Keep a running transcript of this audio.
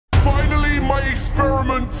My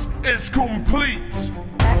experiment is complete.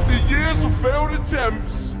 After years of failed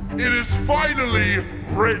attempts, it is finally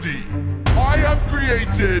ready. I have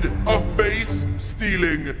created a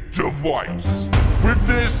face-stealing device. With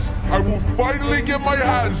this, I will finally get my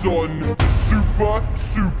hands on the super,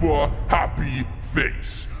 super happy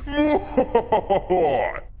face.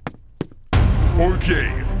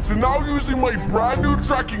 Okay, so now using my brand new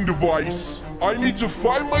tracking device, I need to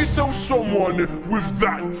find myself someone with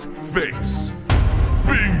that face.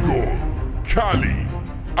 Bingo! Cali.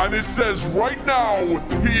 And it says right now,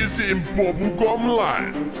 he is in Bubblegum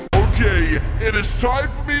Land. Okay, it is time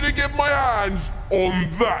for me to get my hands on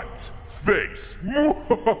that face.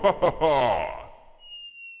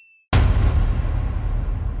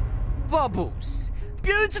 Bubbles.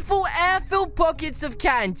 Beautiful air-filled pockets of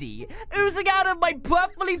candy oozing out of my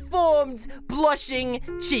perfectly formed, blushing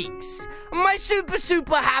cheeks. My super,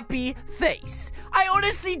 super happy face. I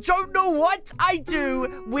honestly don't know what I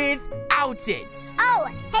do without it. Oh,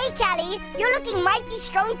 hey, Callie. You're looking mighty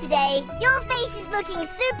strong today. Your face is looking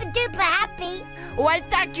super duper happy. Why,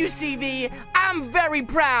 thank you, CV. I'm very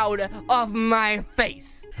proud of my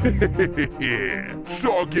face.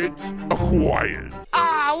 Target acquired.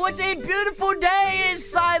 Ah, what a beautiful day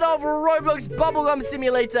inside of Roblox Bubblegum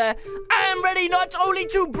Simulator. I am ready not only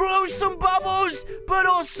to blow some bubbles, but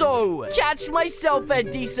also catch myself a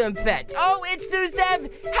decent pet. Oh, it's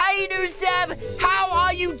NewsDev. Hey, NewsDev. How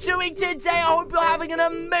are you doing today? I hope you're having an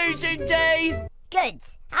amazing day. Good.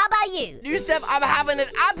 How about you? NewsDev, I'm having an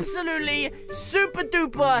absolutely super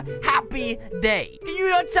duper happy day. Can you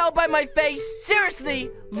not tell by my face? Seriously,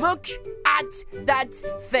 look at that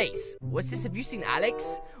face. What's this? Have you seen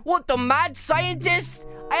Alex? What, the mad scientist?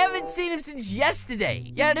 I haven't seen him since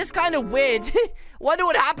yesterday. Yeah, that's kind of weird. Wonder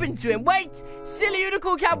what happened to him. Wait, silly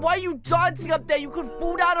unicorn cat, why are you dancing up there? You could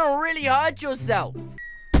fall down and really hurt yourself.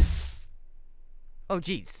 Oh,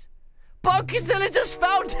 jeez. Bokazilla just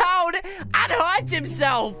fell down and hurt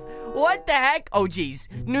himself. What the heck? Oh, jeez.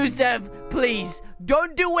 NewsDev, please,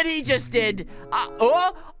 don't do what he just did.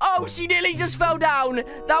 Oh, she nearly just fell down.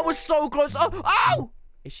 That was so close. Oh!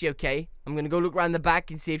 Is she okay? I'm gonna go look around the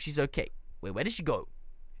back and see if she's okay. Wait, where did she go?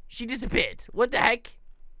 She disappeared. What the heck?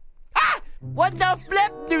 Ah! What the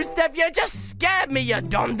flip, NewsDev? You just scared me, you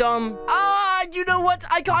dum-dum. You know what?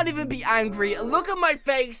 I can't even be angry. Look at my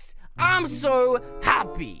face. I'm so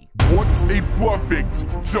happy. What a perfect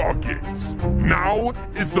target. Now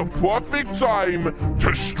is the perfect time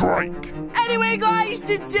to strike. Anyway, guys,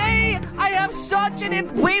 today I have such an...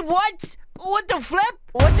 Wait, what? What the flip?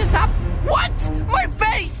 What just happened? What? My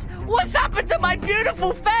face! What's happened to my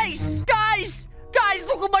beautiful face? Guys,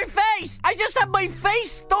 look at my face. I just had my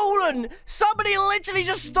face stolen. Somebody literally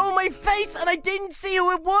just stole my face and I didn't see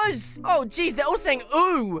who it was. Oh, jeez, they're all saying,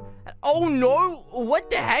 ooh. Oh, no. What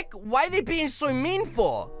the heck? Why are they being so mean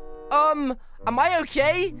for? Am I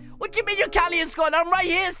okay? What do you mean your Callie is gone? I'm right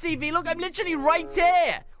here, CV. Look, I'm literally right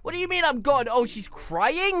here. What do you mean I'm gone? Oh, she's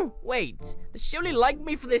crying? Wait, does she only like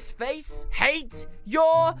me for this face? Hate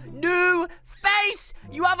your new face!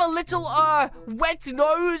 You have a little, wet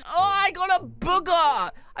nose. Oh, I got a booger.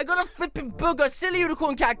 I got a flipping booger. Silly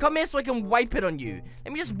unicorn cat, come here so I can wipe it on you.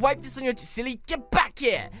 Let me just wipe this on you, silly. Get back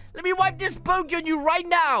here. Let me wipe this boogie on you right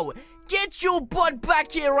now. Get your butt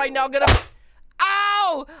back here right now. I'm gonna...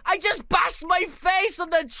 Ow! I just bashed my face on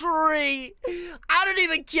the tree. I don't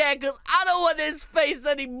even care because I don't want this face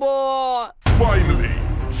anymore. Finally,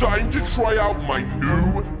 time to try out my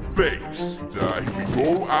new face. Here we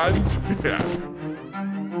go, and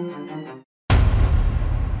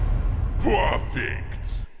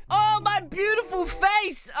perfect. Oh, my beautiful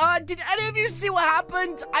face. Did any of you see what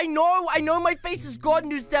happened? I know my face is gone,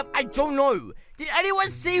 NewsDev. I don't know. Did anyone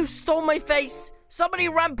see who stole my face? Somebody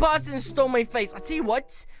ran past and stole my face. I tell you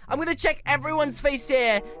what, I'm gonna check everyone's face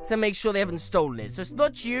here to make sure they haven't stolen it. So it's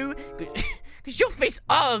not you, because your face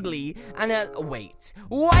ugly. And wait,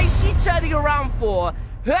 why is she turning around for?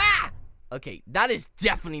 Ah! Okay, that is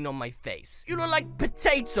definitely not my face. You look like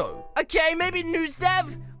potato. Okay, maybe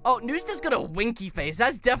NewsDev. Oh, NewsDev's got a winky face.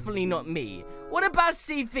 That's definitely not me. What about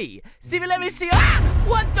CV? CV, let me see. Ah!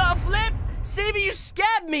 What the flip? CV, you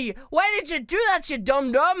scared me. Why did you do that, you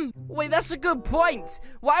dum-dum? Wait, that's a good point.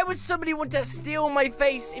 Why would somebody want to steal my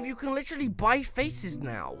face if you can literally buy faces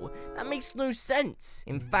now? That makes no sense.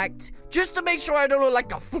 In fact, just to make sure I don't look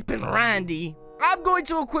like a flippin' Randy, I'm going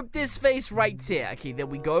to equip this face right here. Okay, there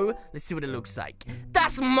we go. Let's see what it looks like.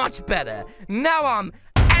 That's much better. Now I'm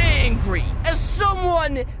angry. As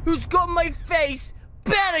someone who's got my face,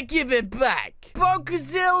 better give it back.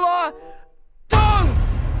 Bokazilla,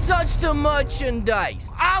 don't touch the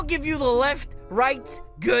merchandise. I'll give you the left, right,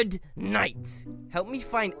 good night. Help me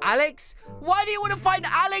find Alex? Why do you want to find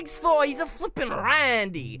Alex for? He's a flippin'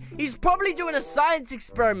 Randy. He's probably doing a science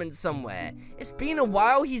experiment somewhere. It's been a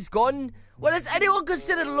while he's gone. Well, has anyone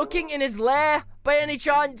considered looking in his lair by any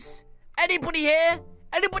chance? Anybody here?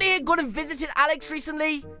 Anybody here gone and visited Alex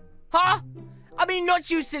recently? Huh? I mean, not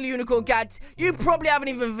you, silly unicorn cat. You probably haven't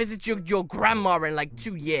even visited your grandma in like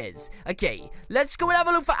 2 years. Okay, let's go and have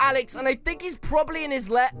a look for Alex, and I think he's probably in his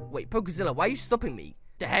lair. Wait, Pokezilla, why are you stopping me?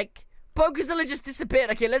 The heck? Pokezilla just disappeared.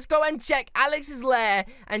 Okay, let's go and check Alex's lair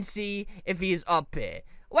and see if he is up here.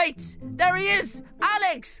 Wait, there he is!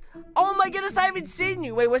 Alex! Oh my goodness, I haven't seen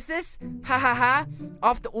you. Wait, what's this? Ha ha ha.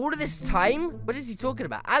 After all of this time? What is he talking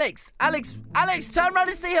about? Alex, turn around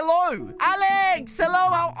and say hello. Alex,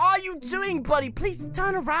 hello, how are you doing, buddy? Please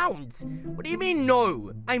turn around. What do you mean,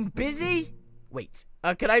 no? I'm busy? Wait,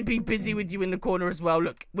 can I be busy with you in the corner as well?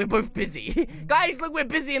 Look, we're both busy. Guys, look, we're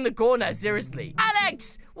busy in the corner, seriously.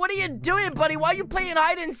 Alex, what are you doing, buddy? Why are you playing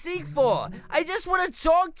hide and seek for? I just want to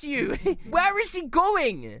talk to you. Where is he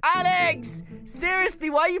going? Alex, seriously,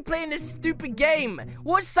 why are you playing this stupid game?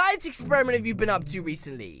 What science experiment have you been up to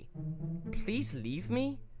recently? Please leave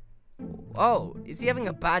me. Oh, is he having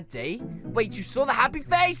a bad day? Wait, you saw the happy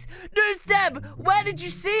face? Newstev, where did you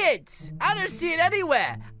see it? I don't see it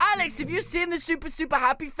anywhere. Alex, have you seen the super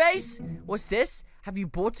happy face? What's this? Have you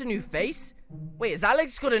bought a new face? Wait, has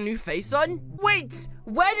Alex got a new face on? Wait,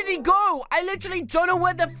 where did he go? I literally don't know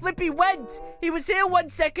where the flippy went. He was here 1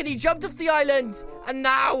 second, he jumped off the island, and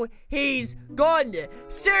now he's gone.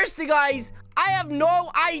 Seriously, guys, I have no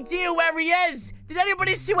idea where he is. Did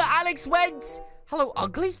anybody see where Alex went? Hello,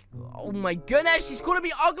 ugly? Oh my goodness, she's calling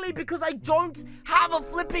me ugly because I don't have a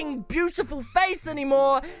flipping beautiful face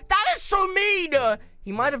anymore. That is so mean.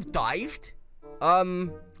 He might have dived.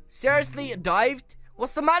 Seriously, dived?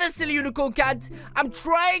 What's the matter, silly unicorn cat? I'm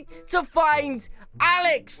trying to find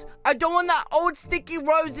Alex. I don't want that old sticky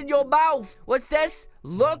rose in your mouth. What's this?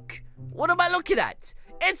 Look. What am I looking at?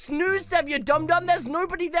 It's Newstev, you dum-dum. There's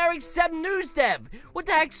nobody there except Newstev. What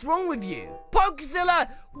the heck's wrong with you?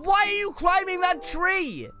 Pokezilla, why are you climbing that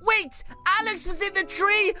tree? Wait, Alex was in the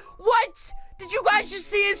tree? What? Did you guys just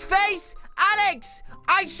see his face? Alex,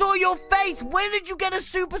 I saw your face. Where did you get a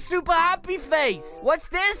super happy face? What's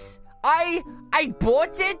this? I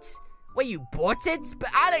bought it? Wait, you bought it? But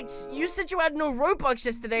Alex, you said you had no Robux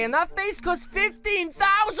yesterday, and that face cost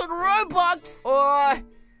 15,000 Robux.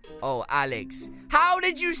 Oh, Alex, how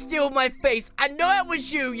did you steal my face? I know it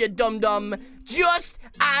was you, you dum-dum. Just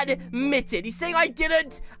admit it. He's saying I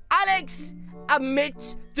didn't. Alex,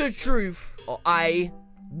 admit the truth, or I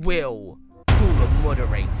will call a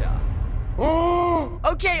moderator.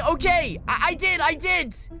 Okay, I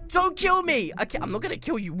did. Don't kill me. Okay, I'm not gonna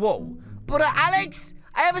kill you, whoa. But Alex,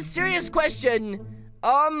 I have a serious question.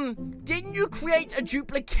 Didn't you create a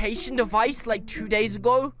duplication device like 2 days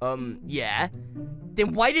ago? Yeah.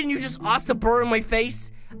 Then why didn't you just ask to borrow my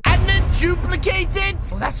face and then duplicate it?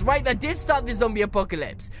 Oh, that's right, that did start the zombie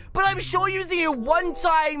apocalypse. But I'm sure using it one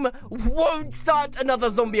time won't start another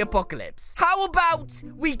zombie apocalypse. How about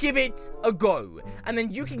we give it a go? And then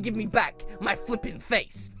you can give me back my flipping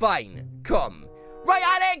face. Fine, come. Right,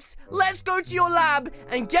 Alex, let's go to your lab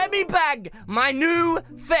and get me back my new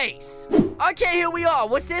face. Okay, here we are.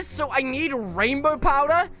 What's this? So I need rainbow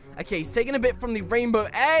powder. Okay, he's taking a bit from the rainbow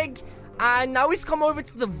egg. And now he's come over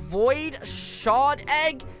to the void shard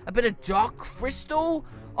egg. A bit of dark crystal.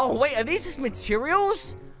 Oh, wait, are these just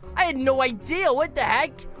materials? I had no idea. What the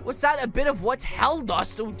heck? What's that? A bit of what? Hell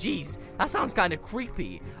dust? Oh, jeez. That sounds kind of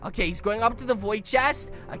creepy. Okay, he's going up to the void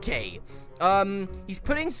chest. Okay. He's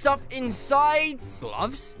putting stuff inside.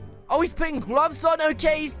 Gloves? Oh, he's putting gloves on.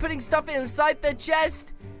 Okay, he's putting stuff inside the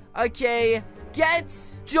chest. Okay.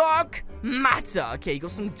 Get dark matter. Okay, he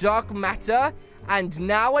got some dark matter. And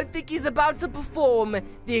now I think he's about to perform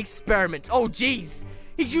the experiment. Oh, jeez.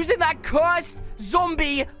 He's using that cursed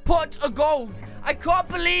zombie pot of gold. I can't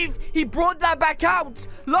believe he brought that back out.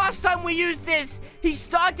 Last time we used this, he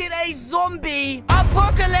started a zombie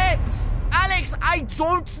apocalypse. Alex, I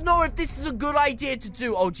don't know if this is a good idea to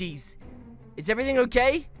do. Oh, jeez. Is everything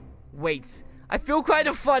okay? Wait. I feel kind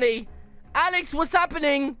of funny. Alex, what's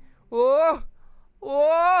happening? Oh.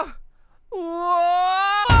 Oh,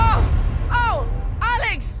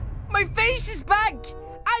 Alex, my face is back.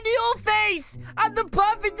 And your face! And the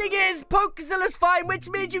perfect thing is, Pokezilla's fine, which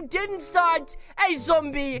means you didn't start a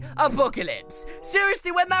zombie apocalypse.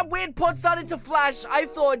 Seriously, when that weird pot started to flash, I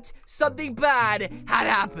thought something bad had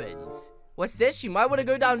happened. What's this? You might want to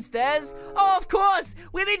go downstairs. Oh, of course.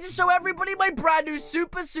 We need to show everybody my brand new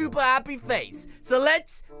super happy face. So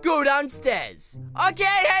let's go downstairs. Okay,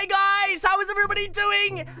 hey guys. How is everybody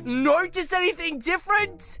doing? Notice anything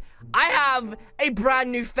different? I have a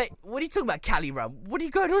brand new face. What are you talking about, Callie Rum? What are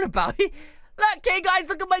you going on about? Look, hey guys,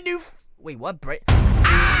 look at my new wait, what?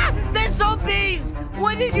 Ah! They're zombies!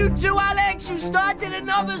 What did you do, Alex? You started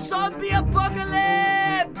another zombie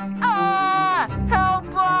apocalypse! Ah!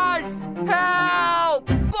 Help us! Help!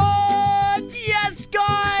 But yes,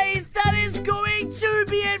 guys, that is going to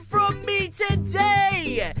be it from me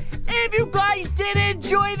today. If you guys did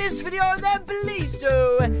enjoy this video, then please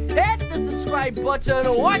do hit the subscribe button.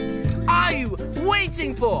 What are you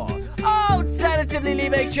waiting for? Alternatively,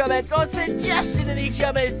 leave a comment or suggestion in the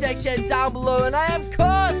comment section down below, and I, of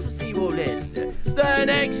course, will see you all in the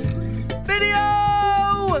next video.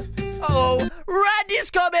 Uh-oh, Randy's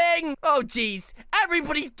coming. Oh, jeez,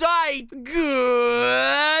 everybody died.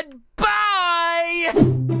 Good.